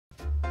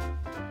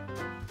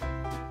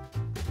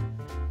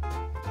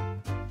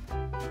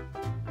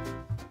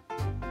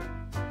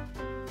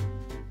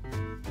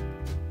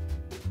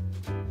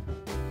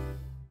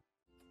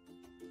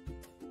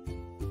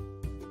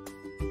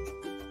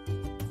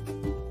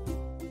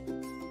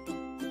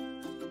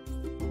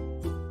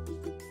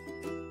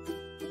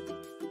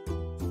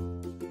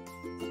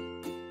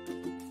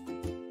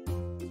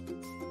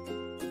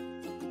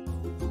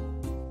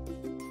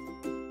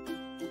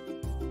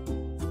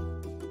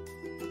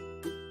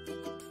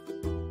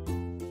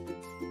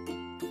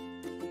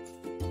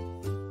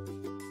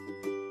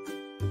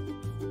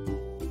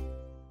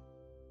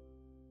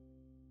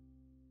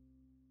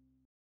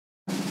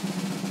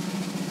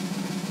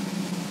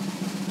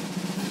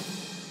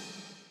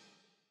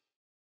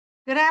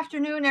Good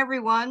afternoon,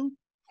 everyone,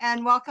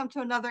 and welcome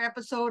to another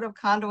episode of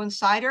Condo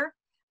Insider.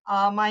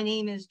 My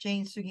name is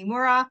Jane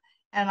Sugimura,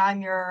 and I'm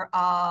your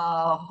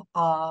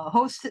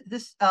host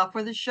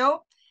for this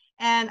show.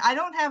 And I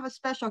don't have a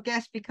special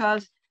guest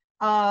because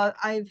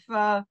I'm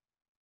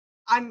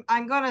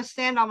going to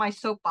stand on my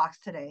soapbox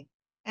today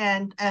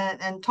and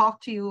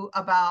talk to you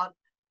about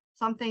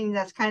something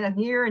that's kind of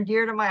near and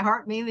dear to my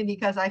heart, mainly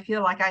because I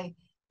feel like I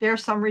bear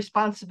some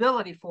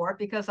responsibility for it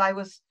because I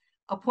was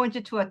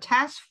appointed to a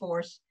task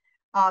force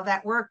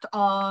that worked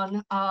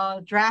on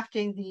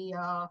drafting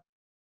the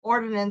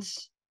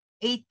Ordinance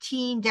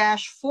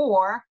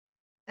 18-4.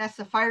 That's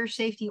the fire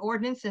safety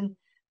ordinance. And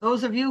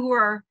those of you who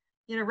are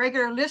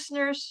regular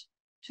listeners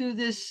to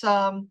this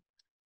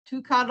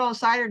to Condo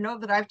Insider know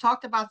that I've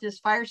talked about this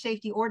fire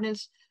safety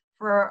ordinance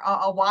for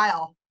a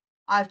while.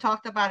 I've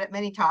talked about it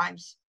many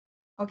times.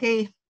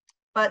 Okay,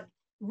 but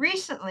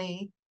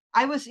recently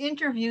I was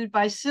interviewed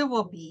by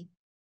Civil Bee.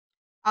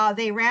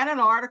 They ran an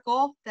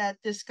article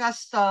that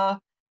discussed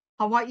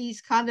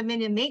Hawaii's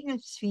condominium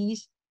maintenance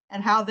fees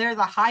and how they're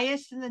the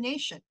highest in the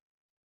nation.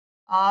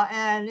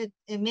 And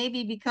it may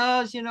be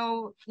because we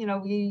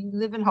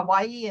live in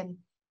Hawaii and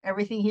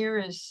everything here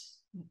is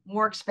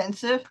more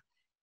expensive.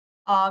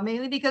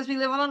 Mainly because we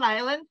live on an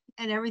island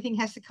and everything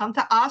has to come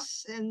to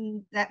us,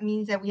 and that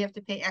means that we have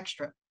to pay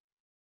extra.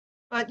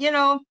 But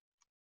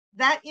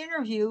that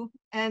interview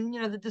and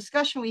the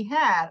discussion we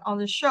had on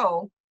the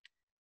show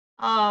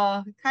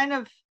kind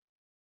of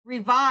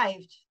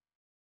revived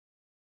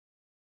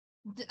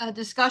a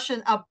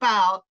discussion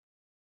about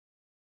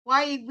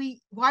why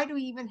do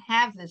we even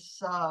have this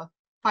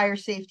fire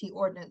safety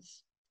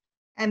ordinance.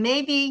 And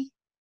maybe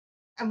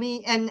and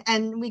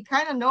we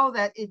kind of know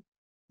that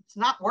it's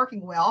not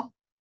working well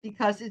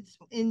because it's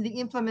in the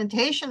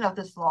implementation of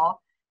this law.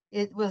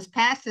 It was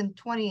passed in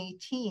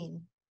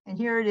 2018 and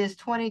here it is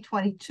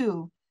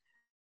 2022.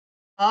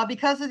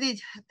 Because of the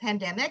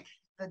pandemic,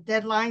 the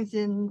deadlines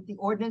in the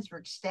ordinance were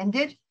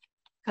extended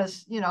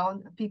because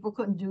people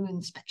couldn't do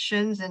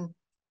inspections and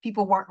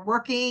people weren't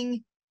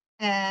working,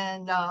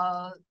 and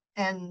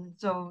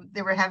so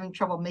they were having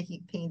trouble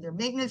paying their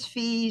maintenance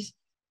fees.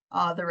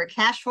 There were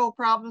cash flow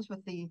problems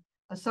with the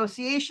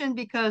association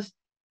because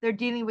they're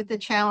dealing with the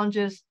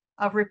challenges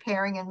of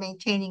repairing and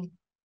maintaining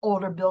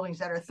older buildings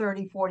that are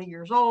 30, 40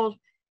 years old,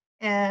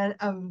 and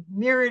a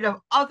myriad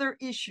of other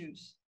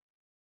issues.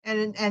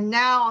 And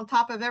now on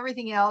top of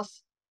everything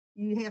else,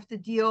 you have to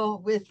deal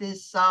with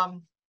this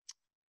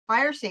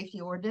fire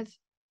safety ordinance.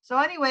 So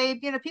anyway,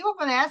 people have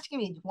been asking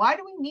me, why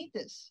do we need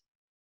this?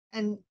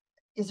 And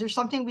is there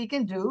something we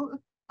can do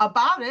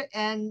about it?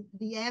 And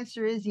the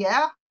answer is,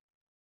 yeah,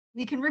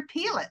 we can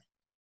repeal it.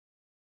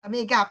 I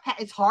mean,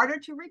 it's harder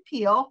to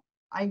repeal.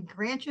 I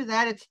grant you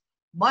that it's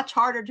much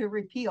harder to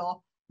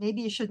repeal.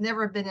 Maybe it should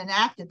never have been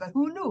enacted, but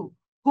who knew?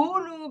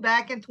 Who knew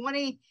back in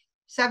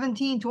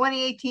 2017,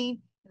 2018,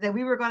 that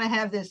we were going to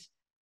have this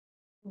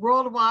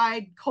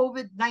worldwide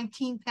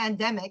COVID-19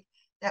 pandemic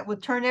that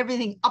would turn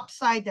everything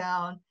upside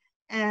down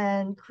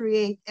and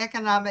create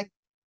economic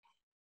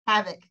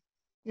havoc,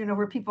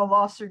 where people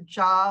lost their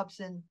jobs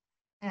and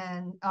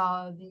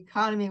the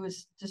economy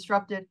was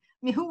disrupted. I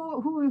mean,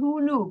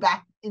 who knew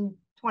back in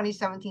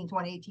 2017,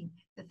 2018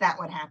 that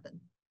would happen?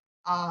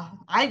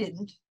 I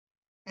didn't,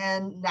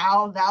 and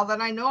now that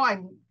I know,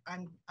 I'm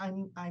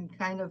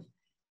kind of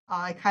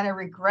I kind of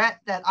regret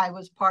that I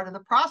was part of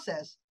the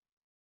process.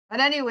 But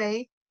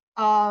anyway,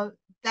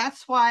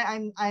 that's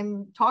why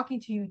I'm talking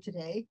to you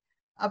today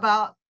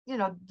about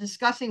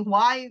discussing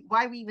why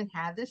we even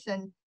have this,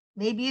 and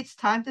maybe it's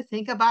time to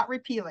think about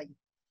repealing.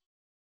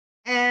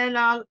 And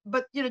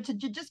but to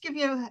just give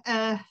you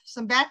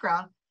some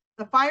background,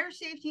 the fire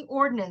safety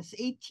ordinance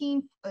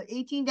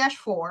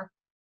 18-4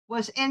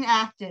 was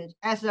enacted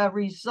as a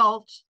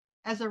response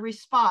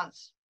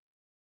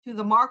to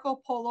the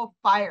Marco Polo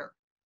fire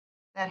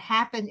that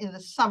happened in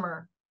the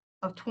summer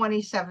of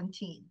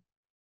 2017.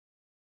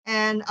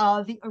 And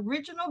the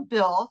original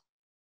bill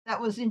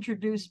that was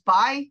introduced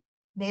by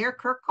Mayor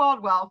Kirk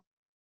Caldwell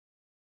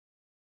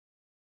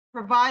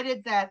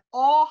provided that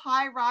all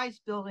high-rise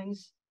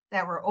buildings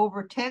that were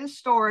over 10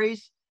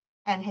 stories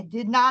and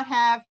did not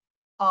have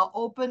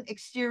open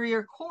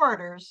exterior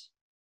corridors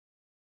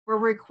were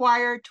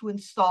required to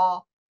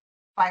install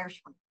fire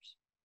sprinklers.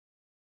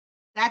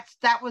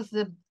 That was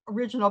the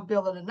original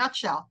bill in a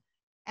nutshell.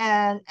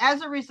 And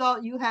as a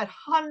result, you had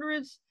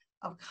hundreds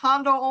of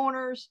condo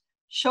owners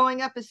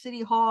showing up at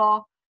City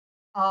Hall,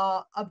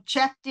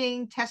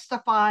 objecting,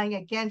 testifying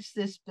against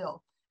this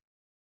bill.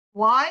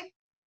 Why?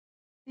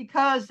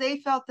 Because they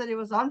felt that it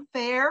was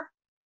unfair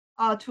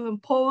to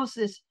impose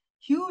this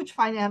huge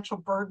financial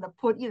burden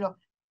of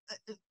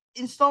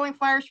installing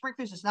fire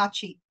sprinklers is not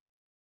cheap.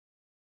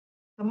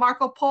 The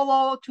Marco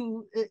Polo,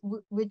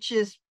 which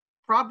is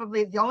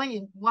probably the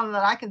only one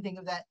that I can think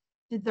of that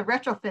did the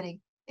retrofitting,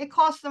 it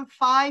cost them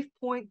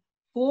 $5.4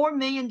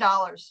 million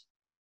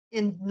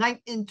in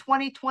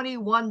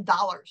 2021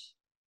 dollars,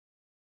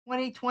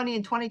 2020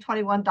 and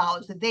 2021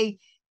 dollars. That they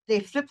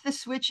flipped the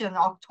switch in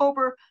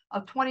October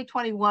of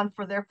 2021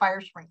 for their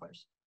fire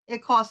sprinklers.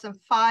 It cost them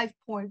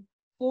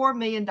 $5.4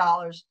 million.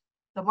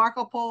 The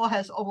Marco Polo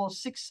has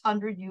almost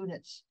 600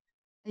 units.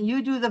 And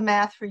you do the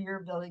math for your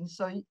building,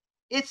 so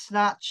it's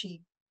not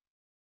cheap.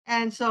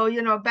 And so,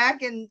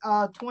 back in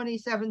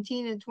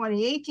 2017 and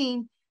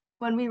 2018,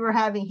 when we were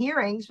having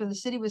hearings, when the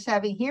city was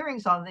having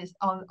hearings on this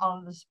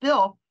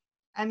bill,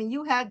 I mean,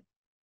 you had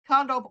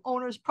condo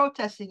owners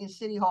protesting in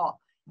City Hall.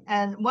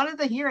 And one of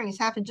the hearings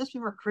happened just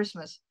before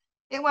Christmas.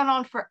 It went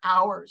on for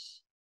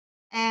hours.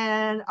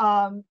 And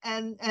the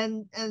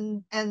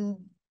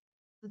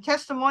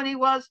testimony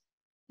was,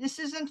 this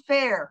isn't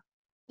fair.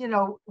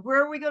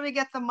 Where are we going to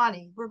get the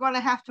money? We're going to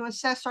have to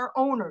assess our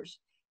owners.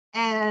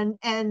 And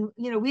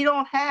we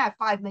don't have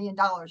 $5 million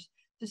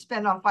to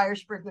spend on fire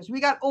sprinklers. We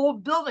got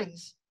old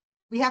buildings.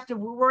 We have to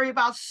worry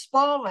about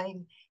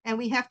spalling, and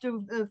we have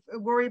to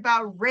worry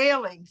about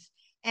railings,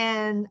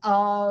 and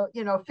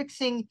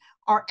fixing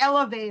our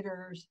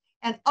elevators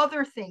and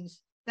other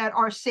things that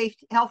are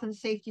health and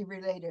safety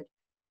related.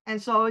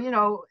 And so,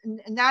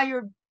 now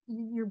you're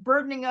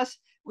burdening us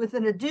with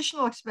an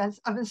additional expense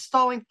of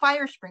installing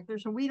fire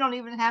sprinklers, and we don't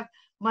even have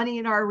money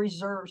in our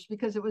reserves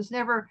because it was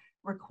never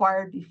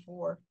required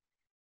before.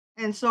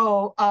 And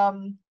so,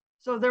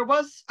 so there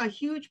was a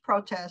huge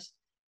protest,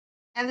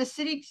 and the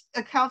city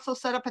council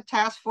set up a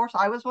task force.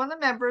 I was one of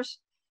the members.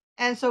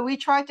 And so we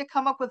tried to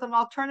come up with an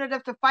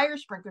alternative to fire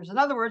sprinklers. In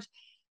other words,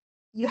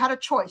 you had a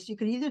choice. You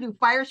could either do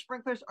fire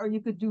sprinklers or you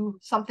could do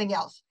something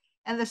else.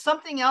 And the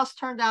something else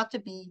turned out to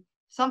be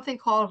something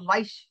called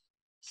life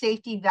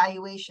safety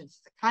evaluations,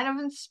 the kind of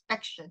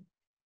inspection.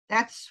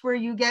 That's where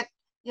you get,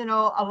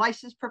 a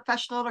licensed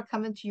professional to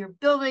come into your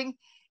building,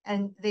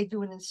 and they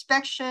do an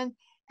inspection,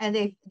 and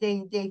they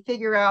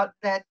figure out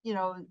that,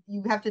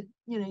 you have to,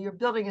 your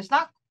building is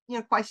not,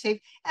 quite safe.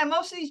 And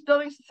most of these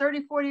buildings,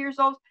 30, 40 years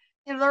old,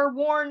 they're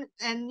worn.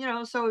 And,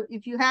 so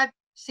if you had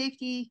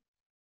safety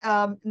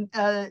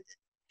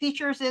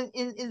features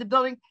in the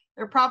building,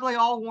 they're probably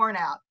all worn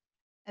out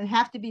and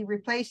have to be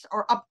replaced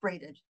or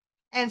upgraded.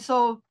 And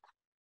so,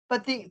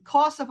 but the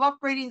cost of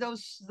upgrading the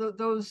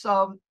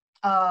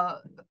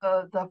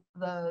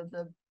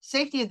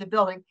safety of the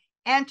building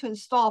and to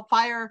install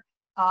fire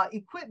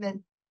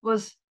equipment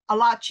was a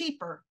lot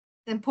cheaper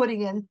than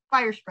putting in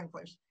fire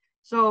sprinklers.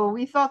 So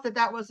we thought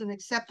that was an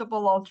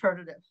acceptable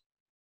alternative.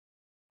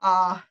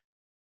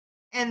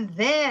 And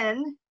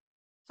then,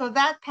 so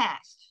that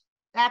passed.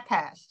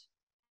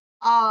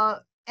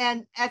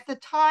 And at the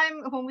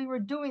time when we were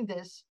doing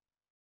this,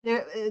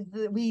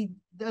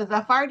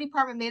 the fire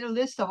department made a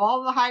list of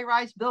all the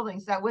high-rise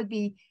buildings that would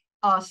be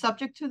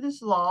subject to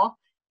this law,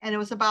 and it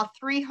was about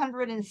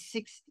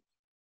 360.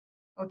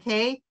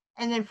 Okay,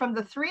 and then from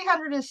the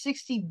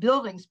 360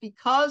 buildings,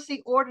 because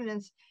the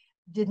ordinance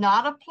did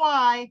not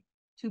apply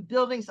to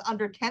buildings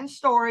under 10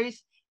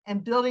 stories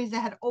and buildings that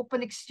had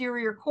open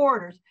exterior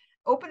corridors.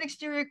 Open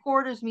exterior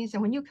corridors means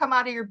that when you come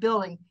out of your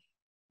building,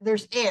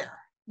 there's air.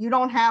 You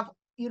don't have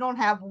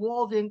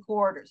walled-in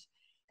corridors,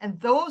 and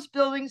those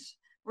buildings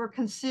were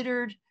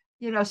considered,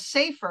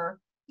 safer.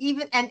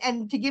 Even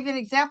and to give you an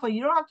example,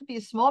 you don't have to be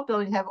a small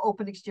building to have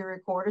open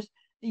exterior corridors.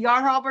 The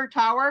Yard Harbor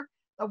Tower,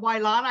 the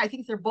Wailana, I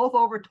think they're both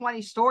over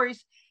 20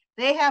 stories.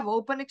 They have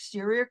open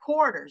exterior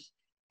corridors,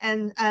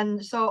 and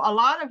so a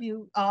lot of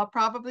you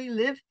probably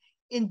live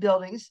in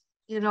buildings,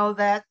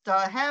 that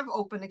have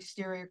open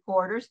exterior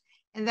corridors,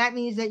 and that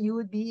means that you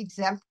would be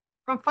exempt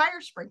from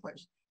fire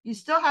sprinklers. You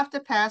still have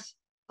to pass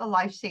the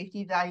life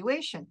safety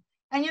evaluation.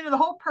 And, the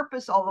whole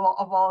purpose of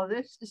all of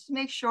this is to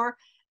make sure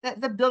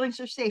that the buildings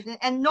are safe.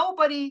 And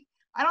nobody,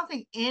 I don't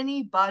think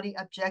anybody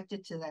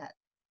objected to that.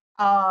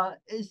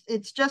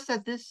 It's just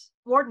that this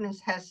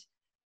ordinance has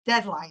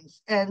deadlines.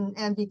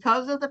 And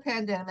because of the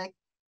pandemic,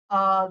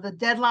 the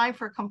deadline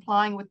for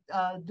complying with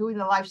doing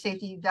the life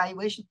safety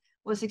evaluation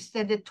was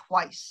extended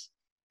twice.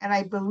 And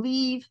I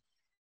believe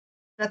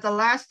that the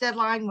last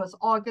deadline was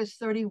August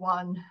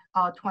 31,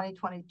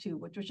 2022,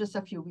 which was just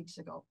a few weeks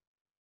ago.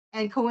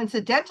 And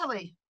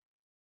coincidentally,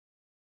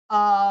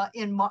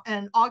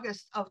 in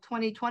August of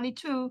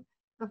 2022,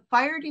 the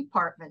fire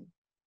department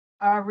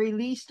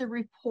released a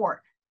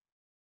report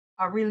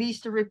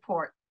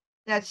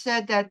that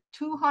said that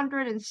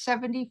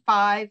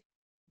 275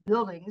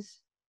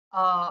 buildings,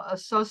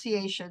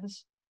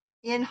 associations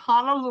in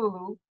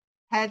Honolulu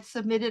had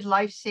submitted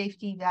life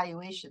safety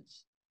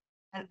evaluations.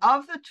 And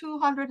of the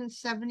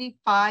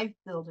 275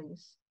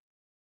 buildings,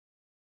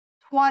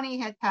 20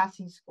 had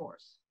passing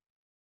scores.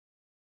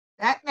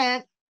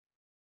 That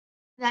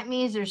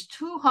means there's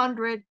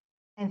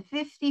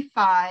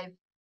 255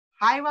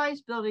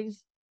 high-rise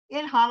buildings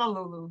in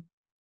Honolulu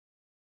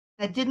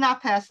that did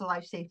not pass the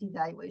life safety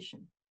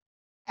evaluation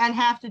and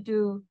have to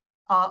do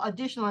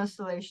additional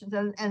installations.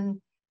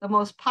 And the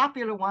most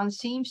popular one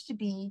seems to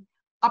be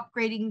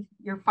upgrading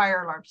your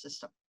fire alarm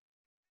system,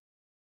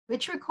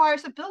 which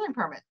requires a building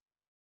permit.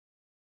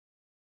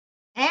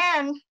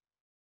 And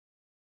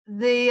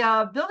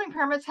the building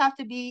permits have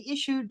to be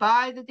issued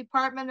by the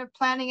Department of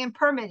Planning and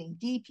Permitting,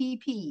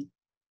 DPP,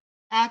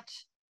 at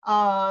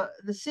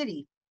the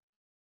city.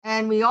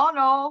 And we all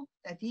know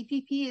that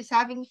DPP is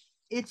having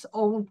its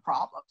own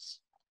problems.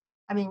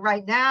 I mean,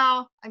 right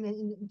now, I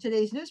mean, in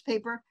today's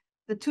newspaper,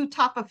 the two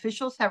top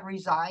officials have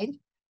resigned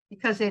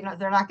because they're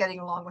not getting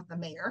along with the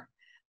mayor.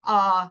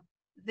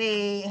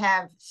 They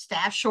have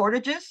staff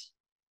shortages.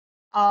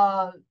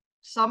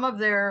 Some of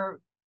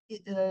their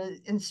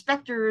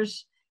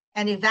inspectors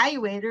and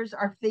evaluators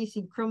are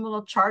facing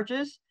criminal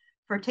charges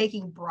for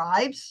taking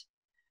bribes.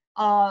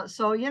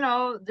 So you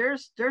know,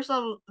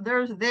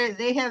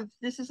 they have,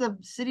 this is a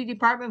city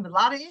department with a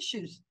lot of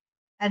issues,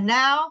 and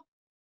now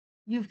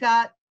you've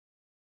got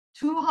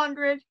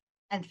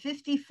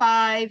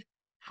 255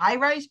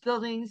 high-rise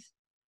buildings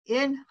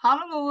in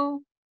Honolulu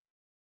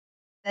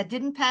that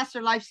didn't pass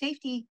their life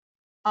safety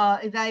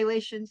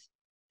evaluations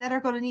that are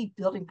going to need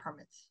building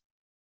permits.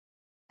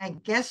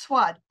 And guess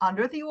what?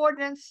 Under the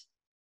ordinance,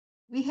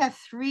 we have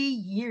 3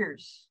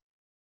 years.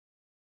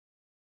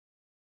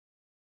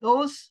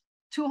 Those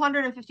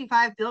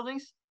 255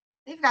 buildings,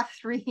 they've got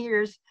 3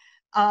 years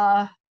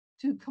to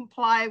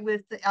comply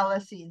with the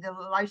LSE, the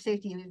life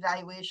safety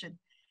evaluation.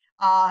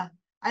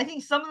 I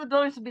think some of the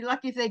buildings will be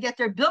lucky if they get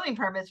their building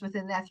permits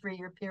within that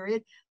 3-year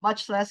period,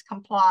 much less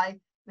comply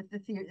with the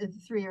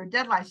 3-year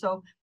deadline.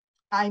 So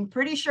I'm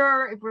pretty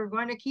sure if we're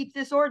going to keep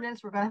this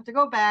ordinance, we're going to have to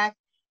go back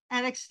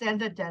and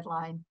extend the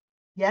deadline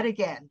yet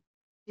again,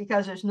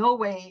 because there's no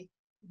way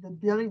the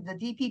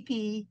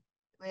DPP,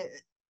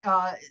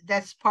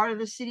 that's part of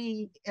the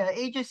city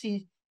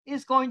agency,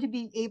 is going to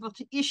be able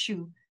to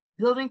issue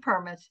building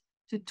permits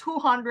to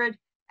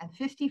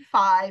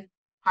 255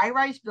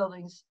 high-rise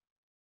buildings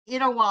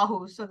in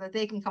Oahu so that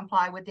they can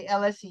comply with the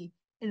LSE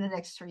in the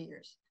next 3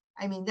 years.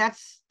 I mean,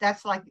 that's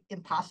like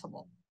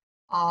impossible.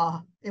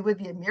 It would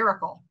be a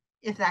miracle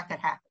if that could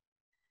happen.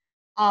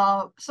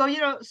 So you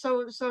know,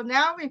 so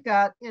now we've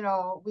got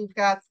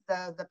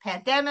the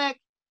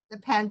pandemic. The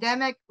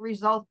pandemic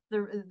result,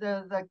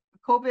 the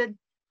COVID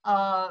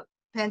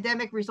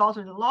pandemic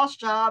resulted in lost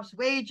jobs,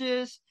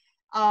 wages,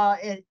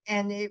 and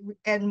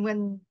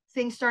when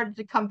things started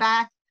to come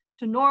back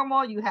to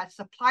normal, you had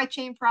supply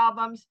chain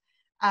problems,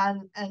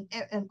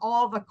 and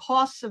all the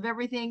costs of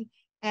everything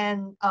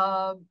and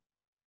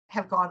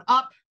have gone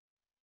up,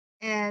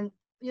 and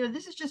you know,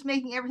 this is just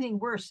making everything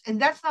worse. And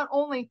that's not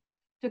only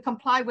to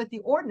comply with the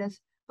ordinance,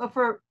 but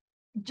for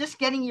just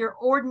getting your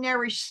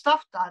ordinary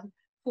stuff done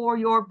for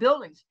your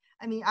buildings.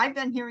 I mean, I've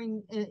been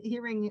hearing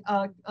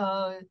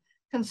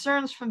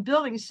concerns from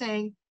buildings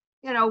saying,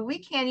 you know, we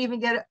can't even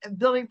get a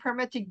building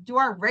permit to do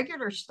our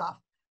regular stuff,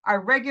 our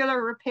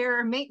regular repair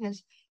and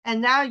maintenance. And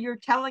now you're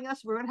telling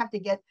us we're going to have to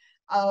get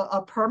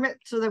a permit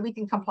so that we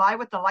can comply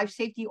with the life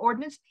safety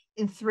ordinance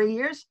in 3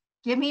 years?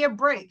 Give me a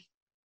break.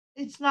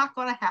 It's not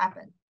going to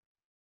happen.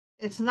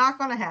 It's not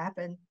going to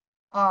happen.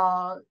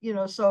 You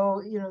know,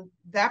 so you know,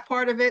 that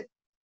part of it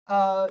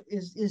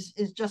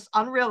is just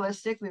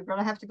unrealistic. We're going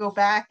to have to go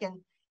back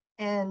and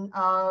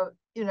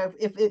you know,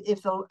 if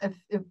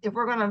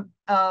we're going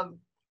to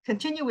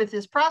continue with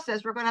this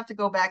process, we're going to have to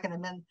go back and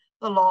amend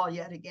the law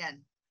yet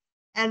again.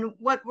 And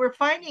what we're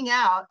finding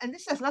out, and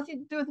this has nothing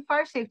to do with the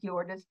fire safety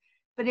ordinance,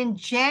 but in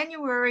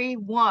January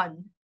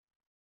 1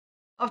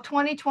 of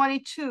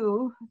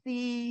 2022,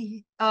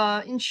 the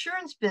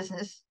insurance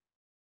business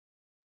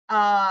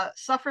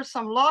suffered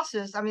some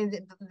losses. I mean,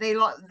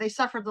 they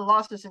suffered the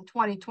losses in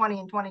 2020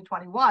 and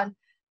 2021,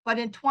 but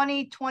in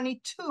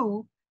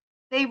 2022,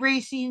 they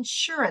raised the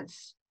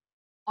insurance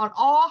on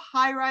all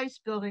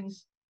high-rise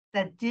buildings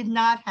that did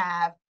not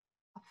have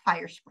a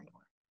fire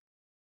sprinkler.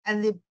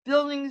 And the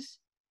buildings,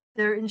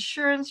 their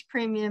insurance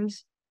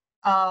premiums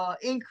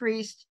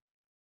increased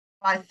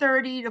by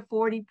 30 to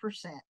 40%.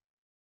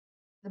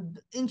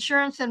 The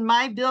insurance in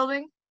my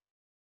building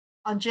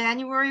on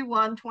January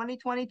 1,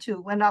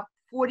 2022 went up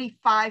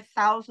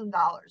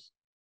 $45,000.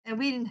 And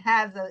we didn't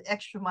have the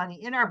extra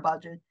money in our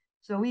budget.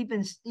 So we've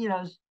been, you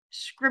know,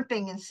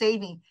 scrimping and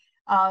saving,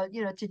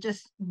 you know, to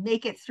just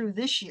make it through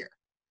this year.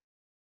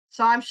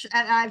 So and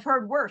I've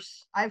heard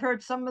worse. I've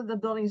heard some of the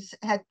buildings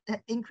had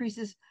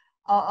increases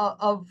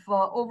of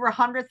over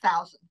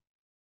 100,000,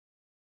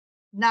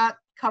 not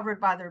covered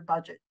by their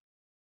budget.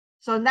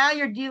 So now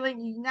you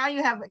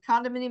have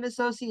condominium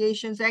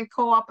associations and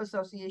co-op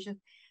associations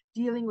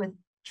dealing with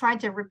trying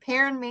to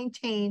repair and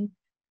maintain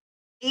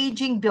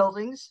aging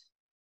buildings,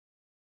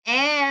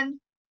 and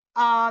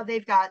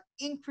they've got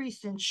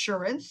increased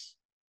insurance,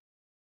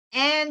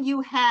 and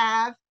you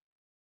have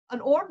an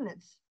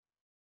ordinance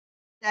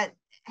that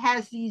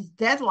has these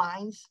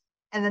deadlines,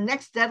 and the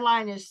next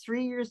deadline is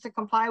 3 years to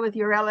comply with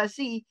your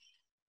LSE.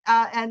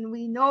 And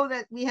we know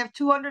that we have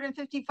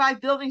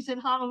 255 buildings in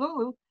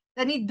Honolulu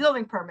that need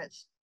building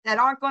permits that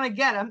aren't going to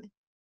get them,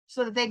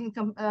 so that they can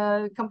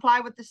comply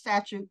with the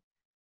statute,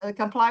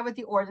 comply with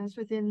the ordinance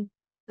within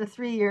the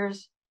 3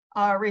 years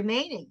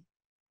remaining.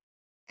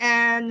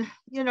 And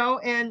you know,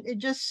 and it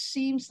just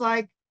seems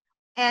like,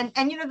 and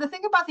you know, the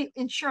thing about the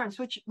insurance,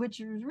 which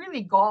is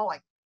really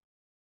galling,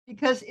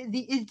 because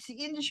it's the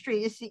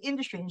industry,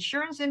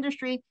 insurance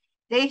industry,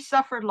 they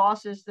suffered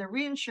losses. The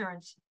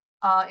reinsurance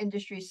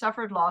industry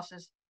suffered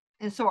losses,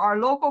 and so our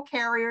local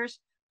carriers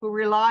who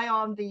rely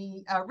on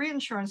the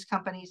reinsurance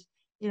companies,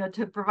 you know,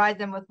 to provide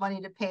them with money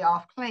to pay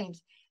off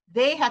claims,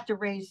 they had to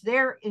raise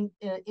their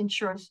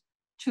insurance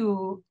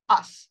to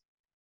us.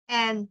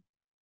 And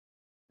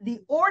the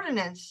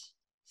ordinance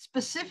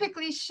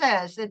specifically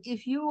says that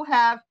if you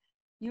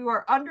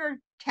are under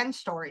 10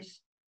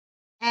 stories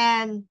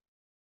and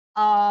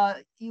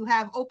you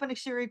have open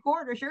exterior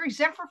corridors, you're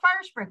exempt for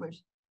fire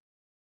sprinklers.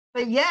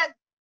 But yet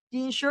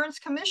the insurance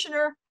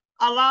commissioner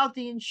allowed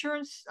the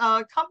insurance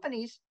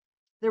companies,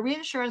 the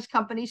reinsurance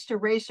companies, to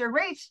raise their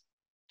rates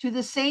to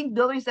the same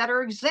buildings that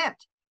are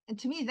exempt. And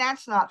to me,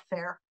 that's not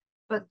fair.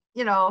 But,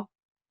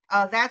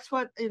 that's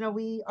what,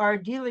 we are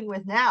dealing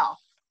with now.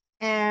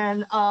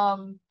 And,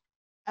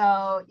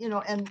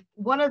 and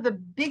one of the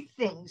big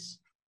things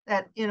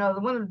that,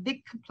 one of the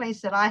big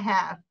complaints that I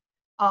have,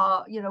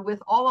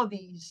 with all of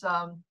these,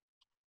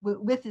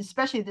 with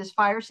especially this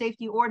fire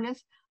safety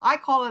ordinance, I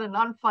call it an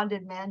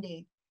unfunded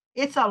mandate.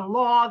 It's a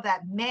law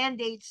that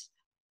mandates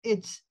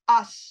it's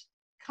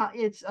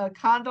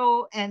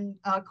condo and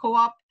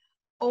co-op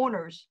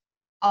owners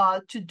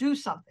to do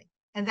something,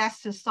 and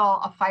that's to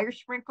install a fire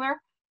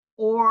sprinkler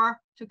or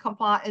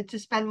to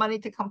spend money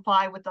to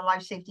comply with the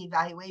life safety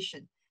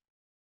evaluation.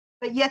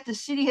 But yet the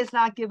city has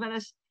not given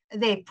us.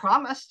 They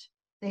promised,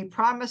 in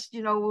the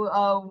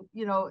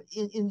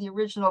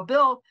original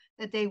bill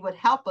that they would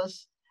help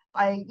us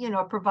by,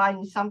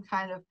 providing some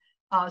kind of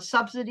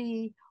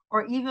subsidy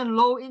or even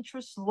low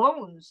interest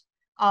loans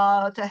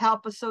to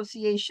help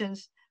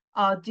associations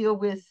deal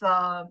with,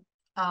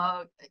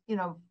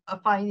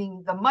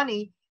 finding the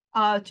money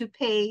to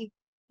pay,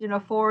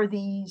 for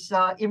these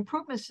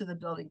improvements to the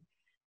building.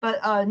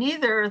 But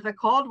neither the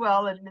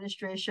Caldwell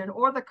administration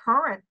or the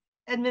current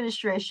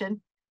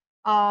administration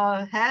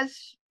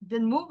has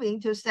been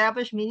moving to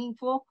establish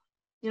meaningful,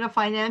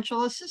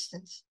 financial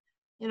assistance,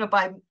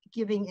 by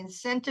giving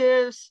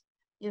incentives,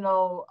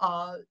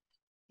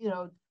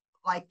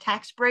 like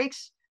tax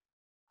breaks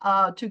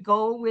to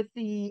go with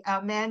the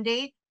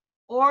mandate,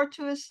 or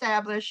to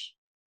establish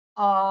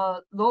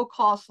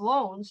low-cost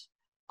loans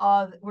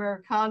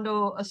where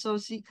condo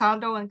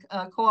and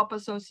co-op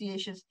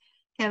associations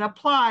can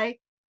apply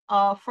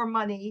for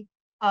money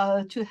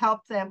to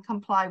help them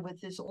comply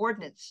with this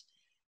ordinance.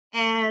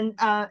 And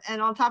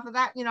on top of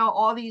that,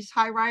 all these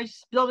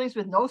high-rise buildings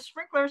with no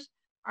sprinklers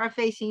are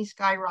facing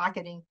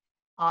skyrocketing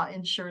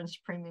insurance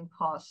premium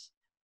costs.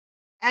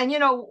 And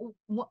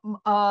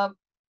the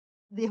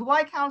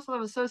Hawaii Council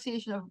of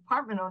Association of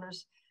Apartment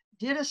Owners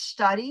did a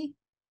study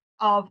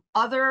of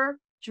other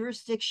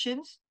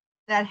jurisdictions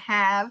that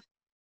have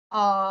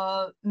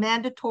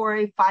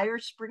mandatory fire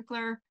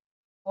sprinkler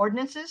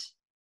ordinances,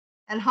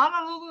 and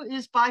Honolulu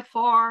is by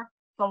far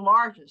the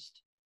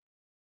largest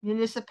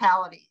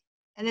municipality.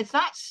 And it's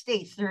not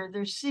states,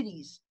 they're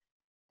cities.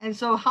 And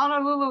so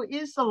Honolulu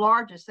is the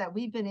largest that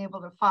we've been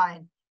able to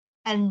find.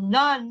 And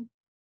none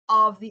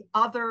of the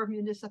other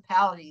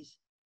municipalities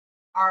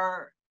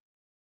are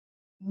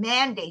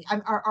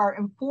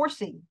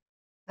enforcing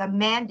the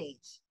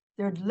mandates.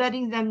 They're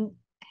letting them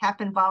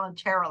happen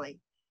voluntarily.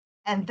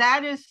 And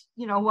that is,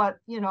 what,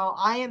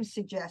 I am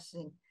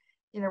suggesting,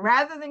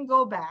 rather than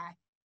go back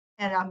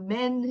and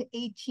amend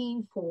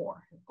 18.4,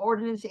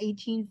 Ordinance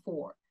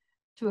 18.4,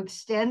 to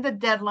extend the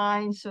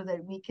deadline so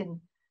that we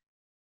can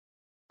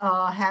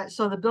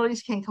so the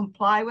buildings can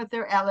comply with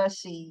their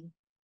LSE,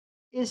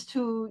 is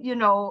to,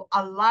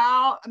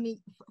 allow,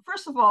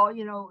 first of all,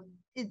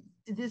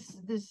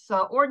 this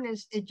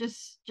ordinance, it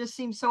just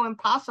seems so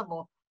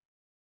impossible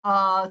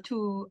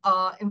to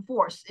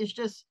enforce. It's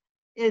just,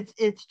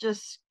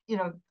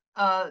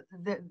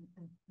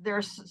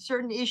 there's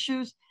certain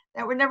issues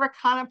that were never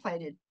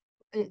contemplated,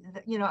 at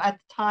the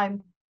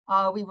time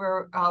we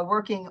were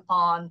working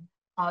on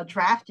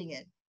drafting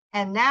it.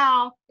 And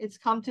now it's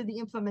come to the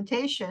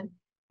implementation,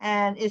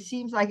 and it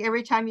seems like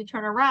every time you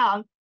turn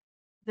around,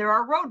 there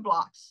are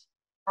roadblocks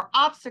or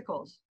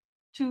obstacles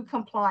to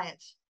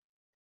compliance.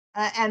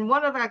 And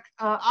one of the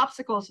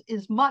obstacles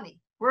is money.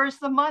 Where's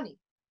the money?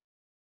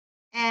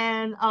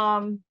 And,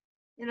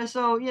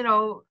 so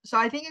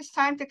I think it's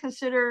time to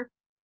consider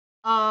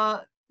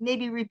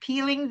maybe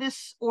repealing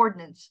this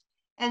ordinance.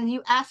 And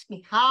you ask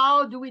me,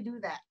 how do we do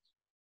that?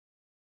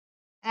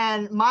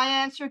 And my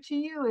answer to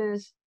you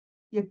is,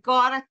 you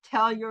gotta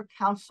tell your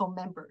council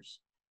members.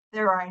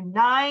 There are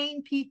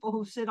 9 people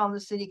who sit on the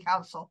city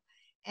council.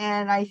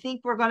 And I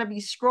think we're gonna be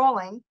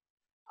scrolling.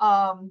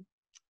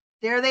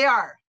 There they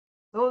are.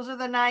 Those are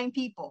the 9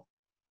 people.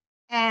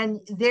 And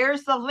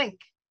there's the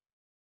link.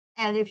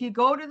 And if you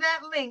go to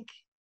that link,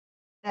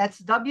 that's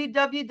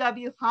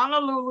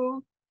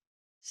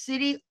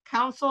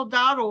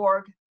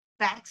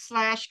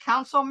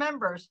www.honolulucitycouncil.org/council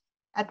members.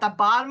 At the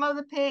bottom of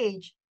the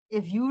page,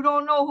 if you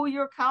don't know who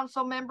your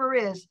council member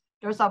is,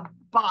 there's a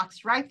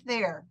box right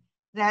there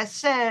that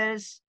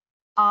says,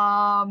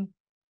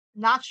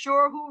 not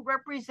sure who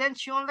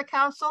represents you on the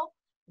council.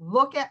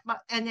 Look at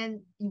and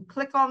then you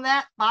click on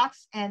that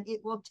box and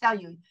it will tell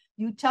you.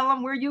 You tell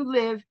them where you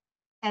live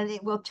and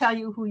it will tell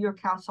you who your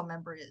council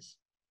member is.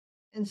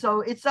 And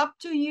so it's up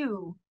to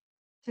you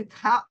to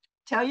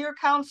tell your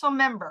council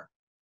member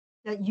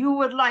that you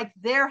would like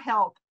their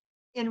help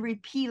in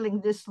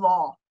repealing this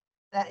law.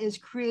 that is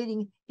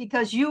creating,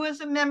 because you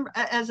as a member,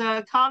 as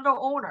a condo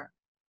owner,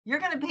 you're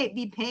going to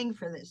be paying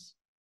for this,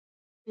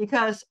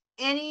 because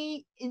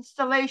any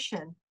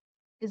installation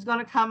is going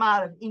to come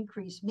out of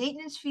increased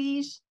maintenance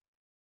fees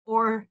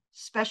or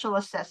special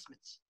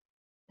assessments.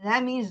 And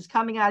that means it's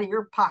coming out of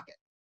your pocket.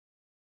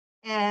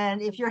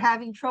 And if you're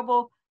having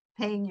trouble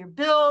paying your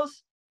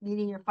bills,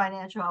 meeting your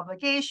financial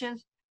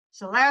obligations,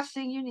 so the last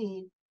thing you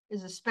need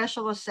is a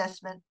special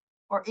assessment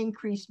or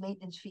increased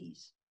maintenance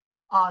fees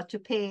to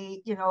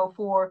pay,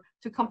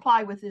 to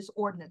comply with this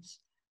ordinance.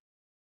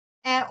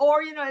 And,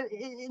 or,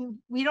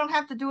 we don't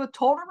have to do a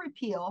total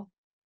repeal.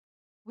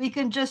 We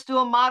can just do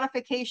a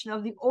modification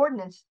of the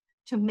ordinance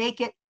to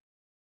make it,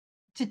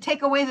 to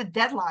take away the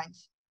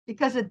deadlines,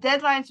 because the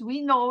deadlines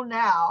we know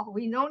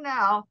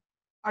now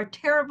are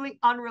terribly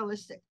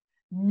unrealistic.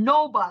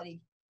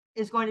 Nobody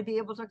is going to be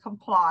able to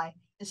comply,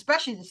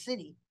 especially the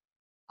city.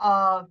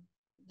 The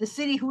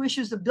city who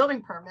issues the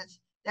building permits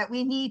that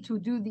we need to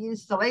do the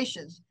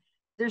installations.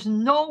 There's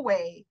no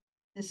way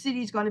the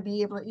city is going to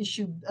be able to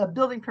issue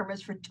building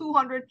permits for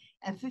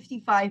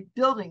 255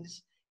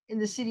 buildings in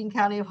the city and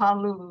county of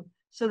Honolulu,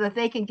 so that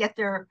they can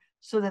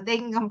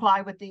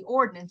comply with the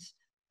ordinance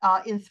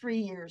in 3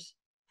 years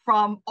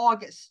from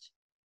August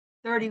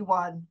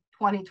 31,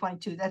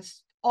 2022.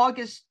 That's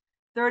August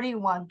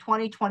 31,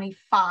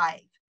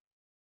 2025.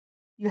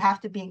 You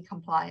have to be in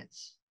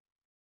compliance.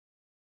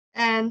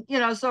 And,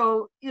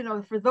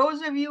 for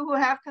those of you who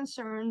have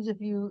concerns,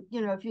 if you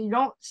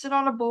don't sit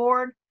on a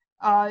board,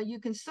 you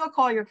can still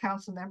call your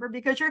council member,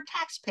 because you're a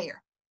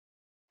taxpayer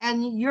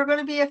and you're going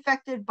to be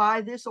affected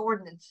by this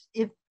ordinance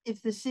if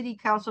the city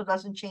council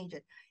doesn't change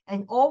it.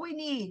 And all we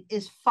need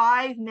is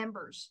 5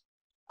 members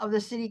of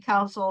the city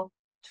council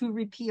to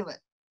repeal it.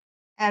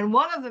 And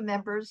one of the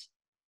members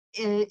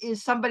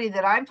is somebody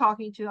that I'm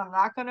talking to. I'm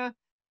not going to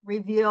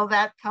reveal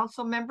that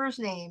council member's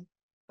name,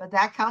 but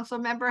that council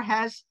member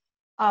has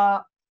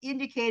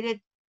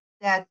indicated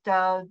that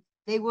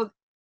they will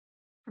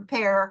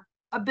prepare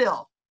a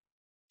bill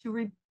to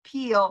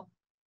repeal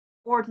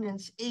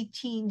Ordinance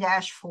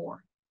 18-4.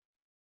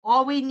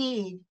 All we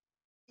need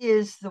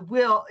is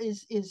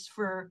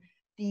for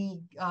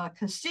the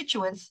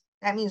constituents.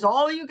 That means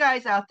all of you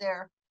guys out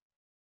there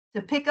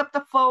to pick up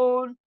the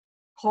phone,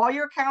 call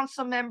your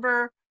council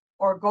member,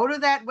 or go to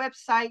that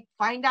website,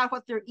 find out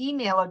what their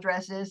email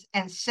address is,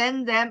 and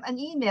send them an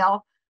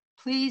email.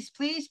 Please,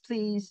 please,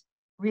 please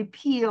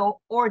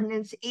repeal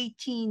Ordinance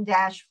 18-4,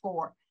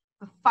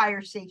 the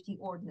fire safety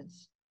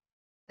ordinance.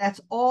 That's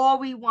all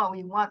we want.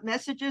 We want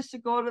messages to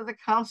go to the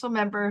council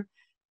member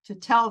to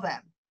tell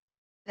them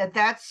that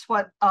that's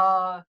what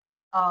condo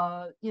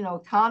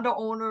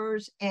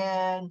owners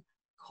and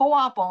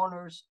co-op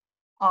owners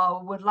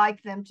would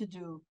like them to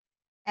do.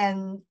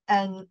 And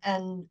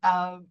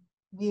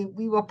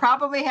we will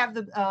probably have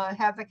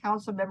the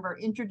council member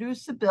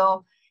introduce the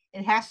bill.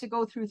 It has to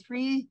go through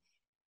 3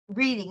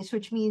 readings,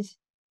 which means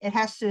it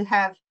has to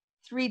have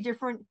 3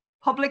 different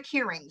public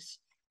hearings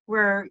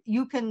where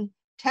you can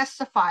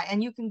testify,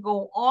 and you can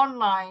go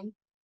online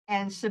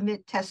and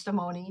submit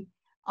testimony,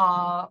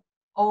 or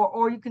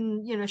you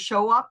can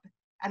show up.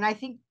 And I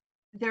think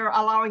they're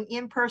allowing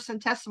in-person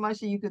testimony,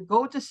 so you could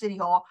go to City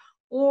Hall,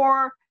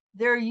 or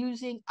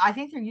I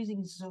think they're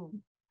using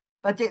Zoom,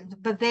 but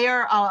they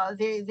are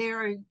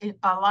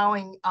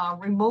allowing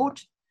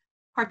remote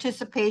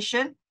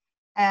participation.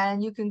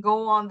 And you can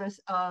go on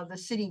the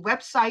city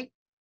website,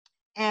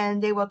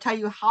 and they will tell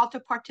you how to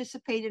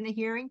participate in a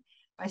hearing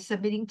by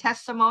submitting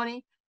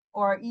testimony,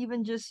 or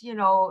even just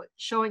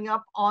showing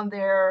up on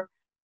their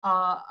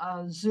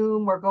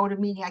Zoom or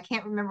GoToMeeting. I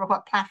can't remember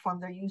what platform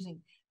they're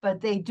using,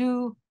 but they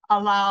do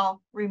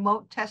allow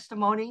remote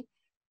testimony.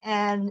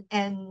 And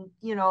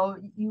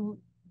you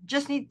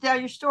just need to tell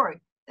your story,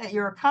 that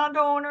you're a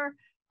condo owner,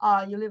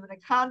 you live in a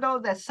condo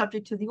that's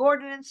subject to the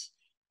ordinance,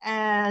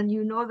 and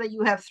you know that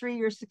you have 3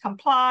 years to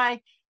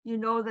comply. You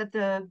know that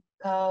the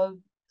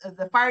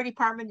fire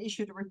department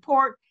issued a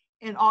report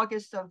in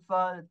August of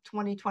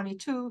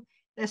 2022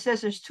 that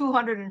says there's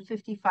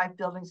 255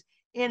 buildings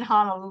in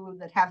Honolulu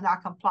that have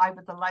not complied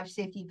with the life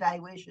safety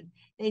evaluation.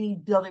 They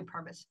need building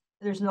permits.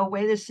 There's no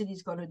way the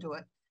city's going to do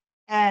it.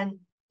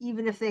 And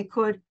even if they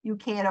could, you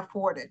can't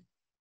afford it.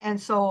 And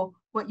so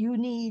what you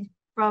need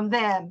from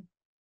them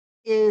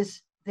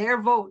is their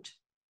vote,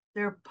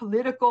 their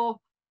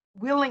political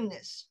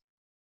willingness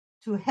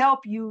to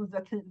help you,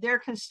 their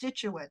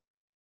constituent,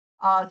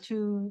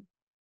 to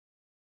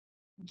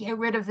get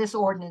rid of this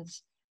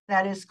ordinance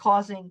that is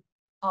causing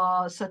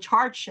such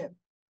hardship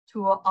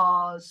to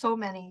so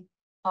many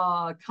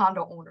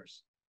condo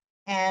owners.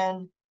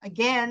 And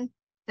again,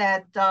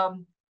 that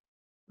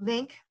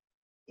link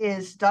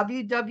is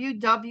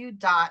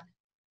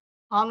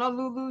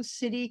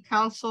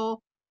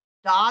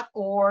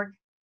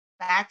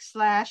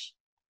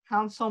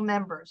www.honolulucitycouncil.org/council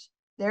members.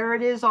 There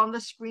it is on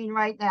the screen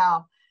right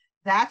now.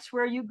 That's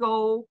where you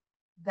go.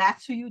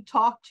 That's who you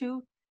talk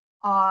to.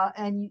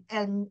 And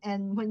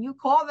when you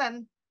call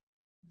them,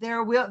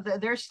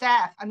 their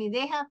staff, I mean,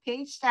 they have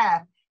paid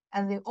staff,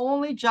 and the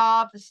only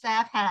job the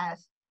staff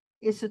has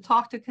is to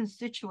talk to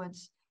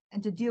constituents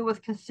and to deal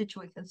with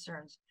constituent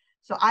concerns.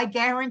 So I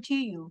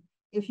guarantee you,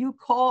 if you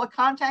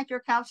contact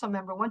your council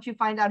member once you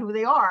find out who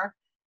they are,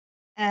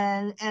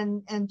 and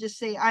just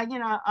say,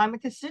 I'm a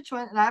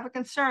constituent and I have a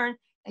concern,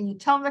 and you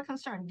tell them the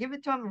concern, give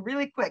it to them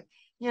really quick.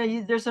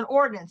 There's an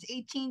ordinance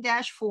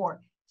 18-4,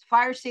 it's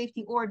fire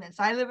safety ordinance.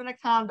 I live in a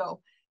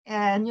condo,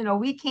 and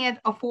we can't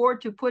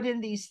afford to put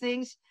in these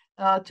things,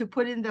 to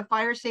put in the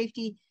fire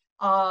safety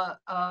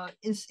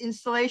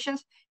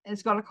installations, and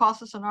it's going to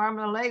cost us an arm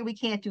and a leg. We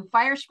can't do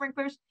fire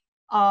sprinklers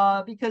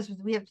because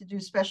we have to do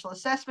special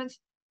assessments,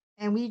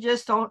 and we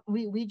just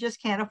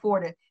can't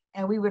afford it.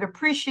 And we would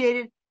appreciate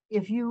it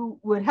if you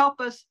would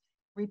help us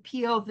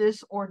repeal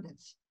this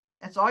ordinance.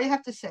 That's all you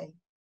have to say.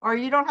 Or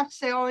you don't have to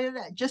say all of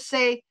that. Just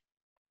say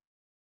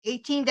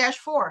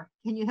 18-4.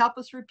 Can you help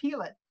us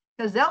repeal it?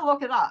 Because they'll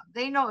look it up.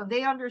 They know,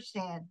 they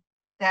understand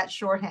that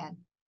shorthand.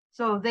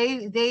 So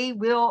they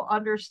will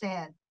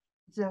understand.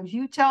 So if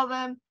you tell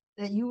them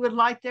that you would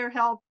like their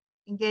help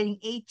in getting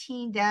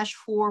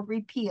 18-4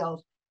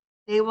 repealed,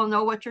 they will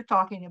know what you're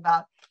talking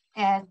about.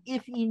 And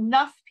if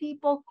enough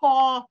people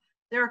call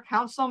their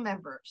council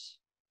members,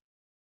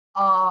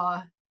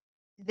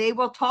 they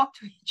will talk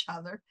to each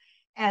other,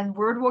 and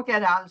word will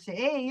get out and say,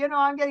 hey,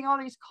 I'm getting all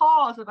these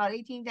calls about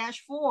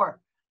 18-4,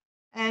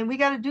 and we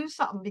got to do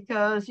something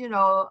because,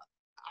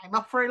 I'm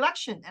up for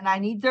election and I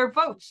need their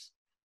votes,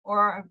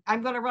 or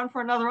I'm going to run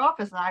for another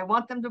office and I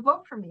want them to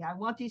vote for me. I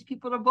want these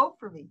people to vote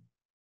for me.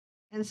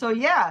 And so,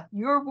 yeah,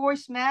 your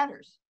voice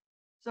matters.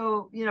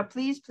 So,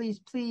 please, please,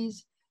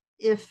 please,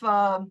 if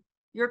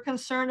you're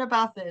concerned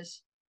about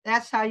this,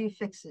 that's how you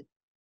fix it.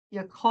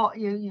 You call,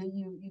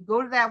 you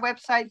go to that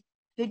website,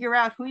 figure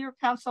out who your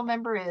council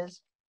member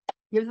is,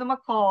 give them a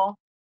call,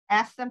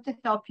 ask them to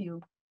help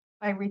you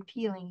by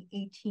repealing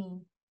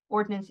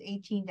Ordinance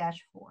 18-4.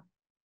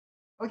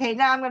 Okay,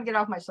 now I'm going to get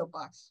off my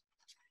soapbox.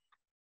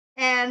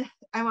 And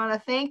I want to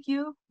thank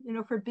you,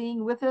 for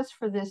being with us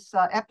for this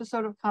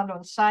episode of Condo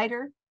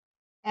Insider.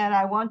 And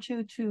I want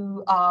you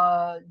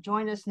to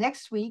join us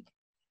next week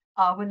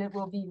when it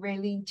will be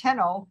Raylene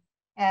Tenno,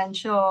 and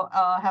she'll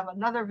have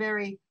another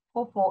very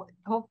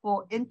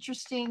hopeful,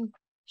 interesting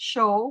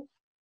show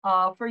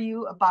for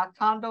you about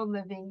condo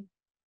living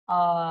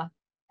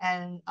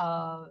and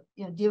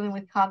dealing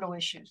with condo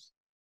issues.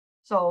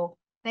 So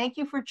thank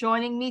you for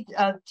joining me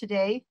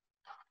today.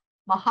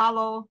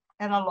 Mahalo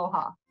and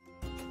aloha.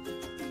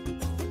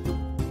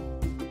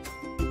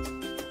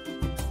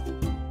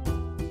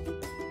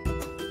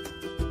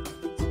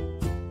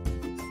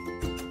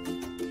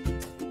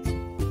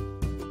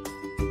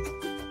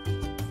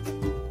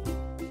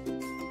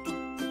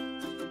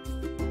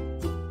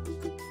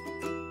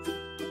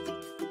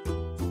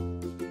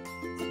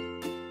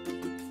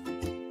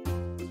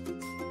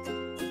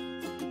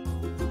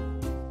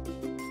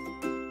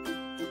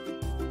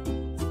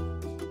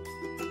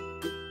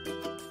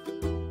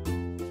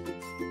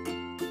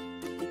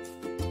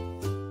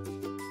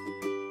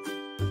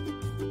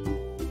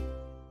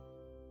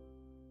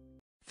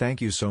 Thank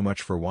you so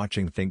much for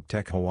watching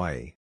ThinkTech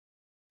Hawaii.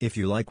 If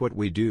you like what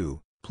we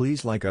do,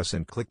 please like us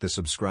and click the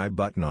subscribe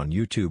button on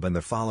YouTube and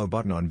the follow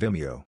button on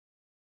Vimeo.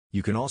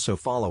 You can also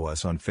follow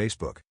us on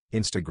Facebook,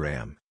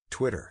 Instagram,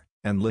 Twitter,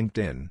 and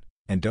LinkedIn,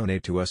 and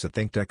donate to us at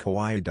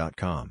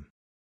thinktechhawaii.com.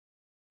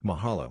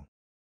 Mahalo.